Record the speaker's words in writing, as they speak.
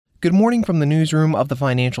Good morning from the newsroom of the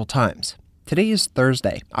Financial Times. Today is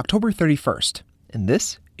Thursday, October 31st, and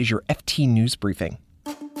this is your FT News Briefing.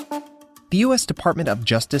 The U.S. Department of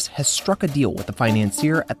Justice has struck a deal with the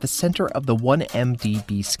financier at the center of the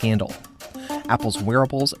 1MDB scandal. Apple's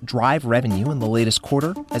wearables drive revenue in the latest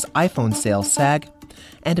quarter as iPhone sales sag,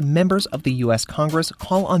 and members of the U.S. Congress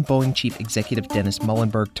call on Boeing Chief Executive Dennis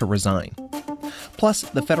Muilenburg to resign. Plus,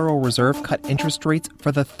 the Federal Reserve cut interest rates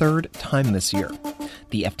for the third time this year.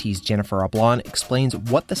 The FT's Jennifer Ablon explains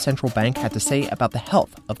what the central bank had to say about the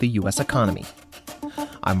health of the U.S. economy.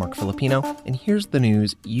 I'm Mark Filipino, and here's the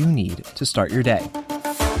news you need to start your day.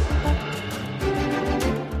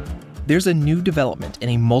 There's a new development in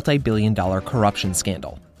a multi-billion-dollar corruption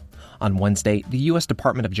scandal. On Wednesday, the U.S.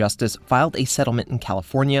 Department of Justice filed a settlement in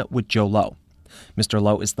California with Jho Low. Mr.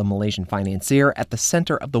 Low is the Malaysian financier at the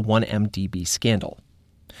center of the 1MDB scandal.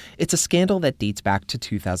 It's a scandal that dates back to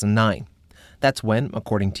 2009. That's when,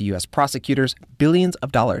 according to U.S. prosecutors, billions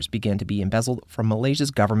of dollars began to be embezzled from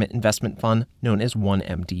Malaysia's government investment fund known as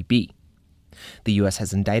 1MDB. The U.S.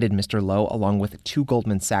 has indicted Mr. Low along with two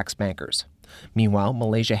Goldman Sachs bankers. Meanwhile,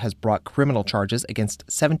 Malaysia has brought criminal charges against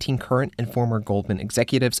 17 current and former Goldman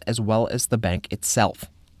executives as well as the bank itself.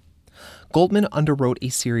 Goldman underwrote a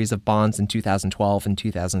series of bonds in 2012 and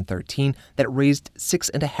 2013 that raised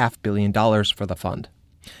 $6.5 billion for the fund.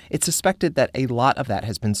 It's suspected that a lot of that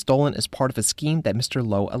has been stolen as part of a scheme that Mr.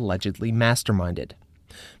 Low allegedly masterminded.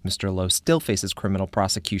 Mr. Low still faces criminal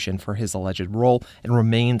prosecution for his alleged role and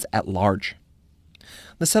remains at large.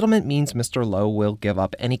 The settlement means Mr. Low will give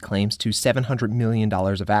up any claims to $700 million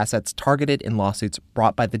of assets targeted in lawsuits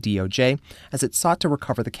brought by the DOJ as it sought to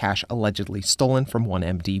recover the cash allegedly stolen from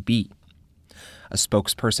 1MDB. A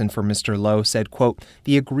spokesperson for Mr. Low said, quote,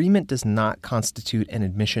 "The agreement does not constitute an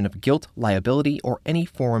admission of guilt, liability, or any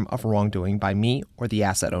form of wrongdoing by me or the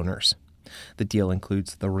asset owners." The deal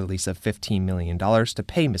includes the release of $15 million to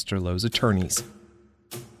pay Mr. Low's attorneys.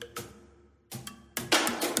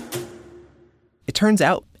 It turns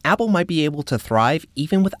out Apple might be able to thrive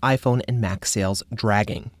even with iPhone and Mac sales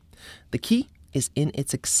dragging. The key is in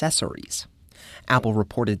its accessories. Apple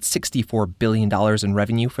reported $64 billion in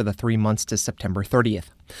revenue for the 3 months to September 30th.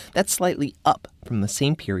 That's slightly up from the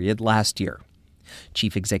same period last year.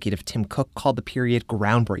 Chief Executive Tim Cook called the period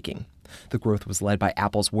groundbreaking. The growth was led by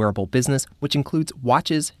Apple's wearable business, which includes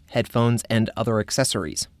watches, headphones, and other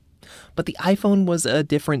accessories. But the iPhone was a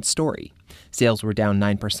different story. Sales were down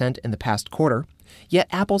 9% in the past quarter, yet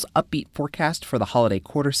Apple's upbeat forecast for the holiday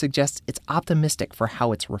quarter suggests it's optimistic for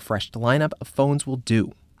how its refreshed lineup of phones will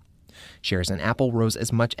do. Shares in Apple rose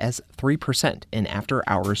as much as 3% in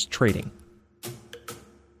after-hours trading.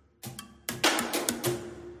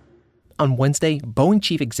 On Wednesday, Boeing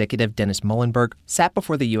Chief Executive Dennis Muilenburg sat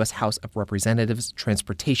before the U.S. House of Representatives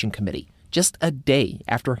Transportation Committee just a day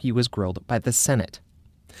after he was grilled by the Senate.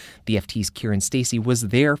 The FT's Kieran Stacey was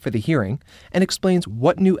there for the hearing and explains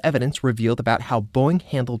what new evidence revealed about how Boeing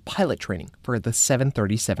handled pilot training for the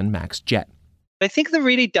 737 MAX jet. I think the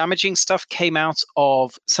really damaging stuff came out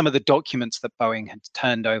of some of the documents that Boeing had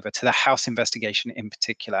turned over to the House investigation in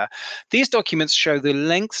particular. These documents show the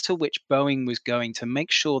lengths to which Boeing was going to make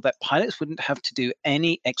sure that pilots wouldn't have to do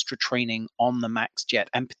any extra training on the MAX jet,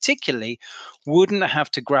 and particularly wouldn't have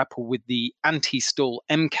to grapple with the anti-stall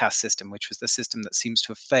MCAS system, which was the system that seems to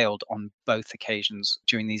have failed on both occasions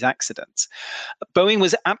during these accidents. Boeing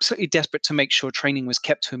was absolutely desperate to make sure training was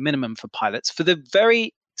kept to a minimum for pilots for the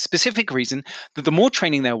very specific reason that the more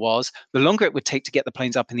training there was, the longer it would take to get the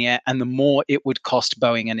planes up in the air and the more it would cost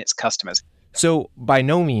Boeing and its customers. So by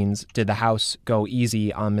no means did the House go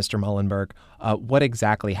easy on Mr. Muilenburg. What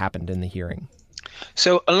exactly happened in the hearing?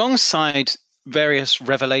 So alongside various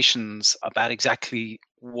revelations about exactly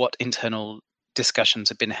what internal discussions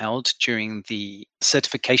have been held during the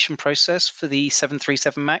certification process for the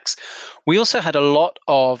 737 MAX, we also had a lot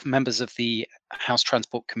of members of the House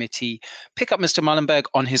Transport Committee pick up Mr. Muilenburg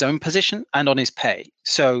on his own position and on his pay.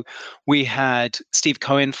 So we had Steve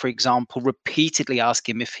Cohen, for example, repeatedly ask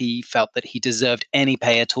him if he felt that he deserved any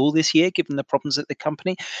pay at all this year, given the problems at the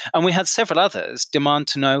company. And we had several others demand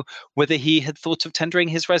to know whether he had thought of tendering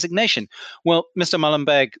his resignation. Well, Mr.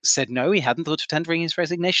 Muilenburg said no, he hadn't thought of tendering his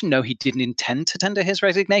resignation. No, he didn't intend to tender his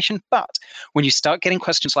resignation. But when you start getting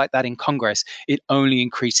questions like that in Congress, it only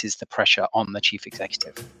increases the pressure on the chief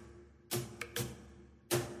executive.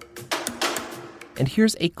 And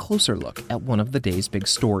here's a closer look at one of the day's big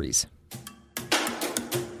stories.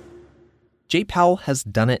 Jay Powell has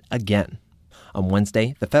done it again. On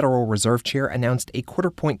Wednesday, the Federal Reserve Chair announced a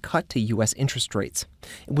quarter-point cut to U.S. interest rates.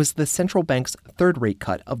 It was the central bank's third rate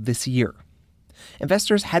cut of this year.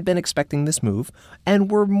 Investors had been expecting this move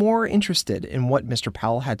and were more interested in what Mr.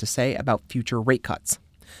 Powell had to say about future rate cuts.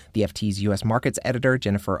 The FT's U.S. Markets editor,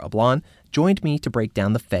 Jennifer Ablon, joined me to break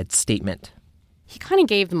down the Fed's statement. He kind of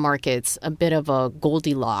gave the markets a bit of a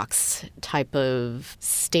Goldilocks type of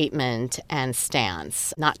statement and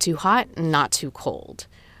stance. Not too hot, not too cold.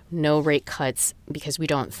 No rate cuts because we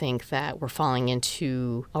don't think that we're falling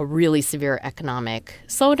into a really severe economic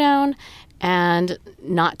slowdown, and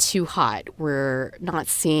not too hot. We're not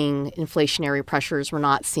seeing inflationary pressures. We're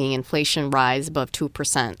not seeing inflation rise above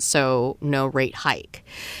 2%, so no rate hike.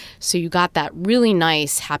 So you got that really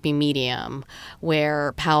nice happy medium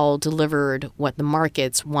where Powell delivered what the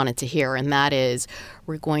markets wanted to hear, and that is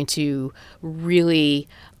we're going to really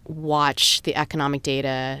watch the economic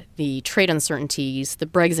data, the trade uncertainties, the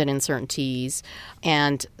Brexit uncertainties,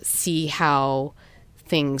 and see how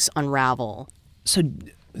things unravel. So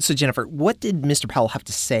Jennifer, what did Mr. Powell have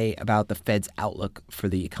to say about the Fed's outlook for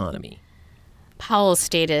the economy? Powell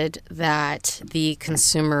stated that the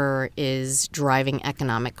consumer is driving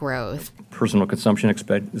economic growth. Personal consumption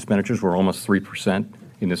expenditures were almost 3%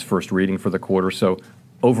 in this first reading for the quarter. So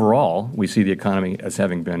overall, we see the economy as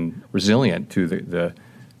having been resilient to the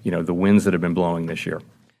winds that have been blowing this year.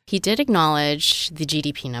 He did acknowledge the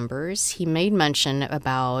GDP numbers. He made mention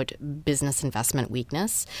about business investment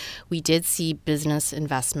weakness. We did see business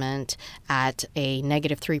investment at a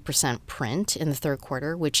negative 3% print in the third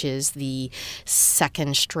quarter, which is the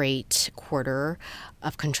second straight quarter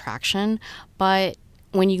of contraction. But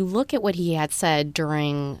when you look at what he had said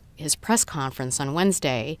during his press conference on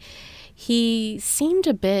Wednesday, he seemed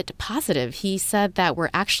a bit positive. He said that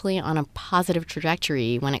we're actually on a positive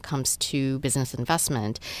trajectory when it comes to business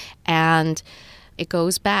investment. And it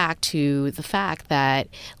goes back to the fact that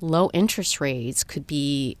low interest rates could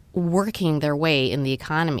be working their way in the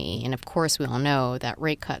economy. And of course, we all know that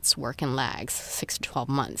rate cuts work in lags, 6 to 12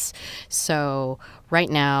 months. So right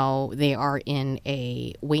now, they are in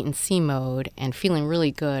a wait-and-see mode and feeling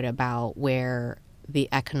really good about where the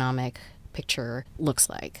economic picture looks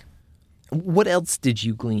like. What else did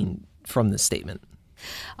you glean from this statement?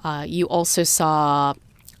 You also saw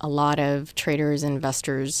a lot of traders and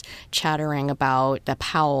investors chattering about that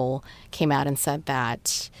Powell came out and said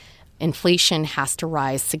that inflation has to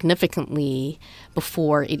rise significantly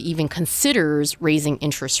before it even considers raising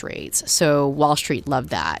interest rates. So Wall Street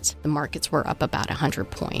loved that. The markets were up about 100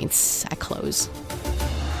 points at close.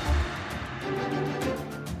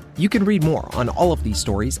 You can read more on all of these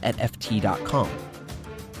stories at FT.com.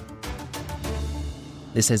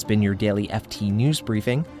 This has been your daily FT News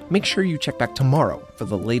Briefing. Make sure you check back tomorrow for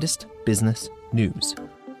the latest business news.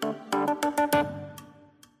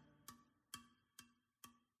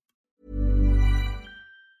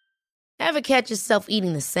 Ever catch yourself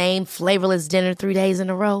eating the same flavorless dinner 3 days in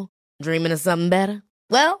a row? Dreaming of something better?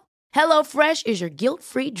 Well, HelloFresh is your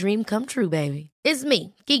guilt-free dream come true, baby. It's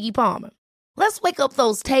me, Keke Palmer. Let's wake up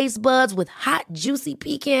those taste buds with hot, juicy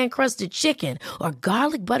pecan-crusted chicken or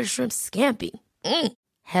garlic butter shrimp scampi.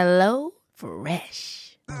 Hello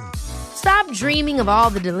Fresh. Stop dreaming of all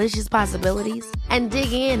the delicious possibilities and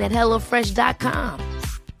dig in at HelloFresh.com.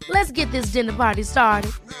 Let's get this dinner party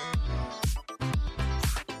started.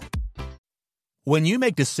 When you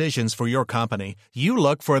make decisions for your company, you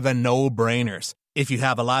look for the no-brainers. If you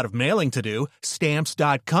have a lot of mailing to do,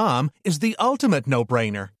 Stamps.com is the ultimate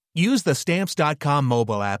no-brainer. Use the Stamps.com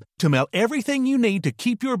mobile app to mail everything you need to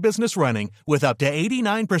keep your business running with up to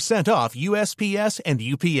 89% off USPS and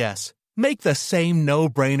UPS. Make the same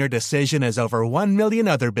no-brainer decision as over 1 million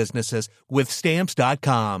other businesses with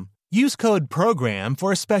Stamps.com. Use code PROGRAM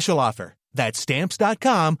for a special offer. That's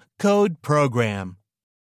Stamps.com, code PROGRAM.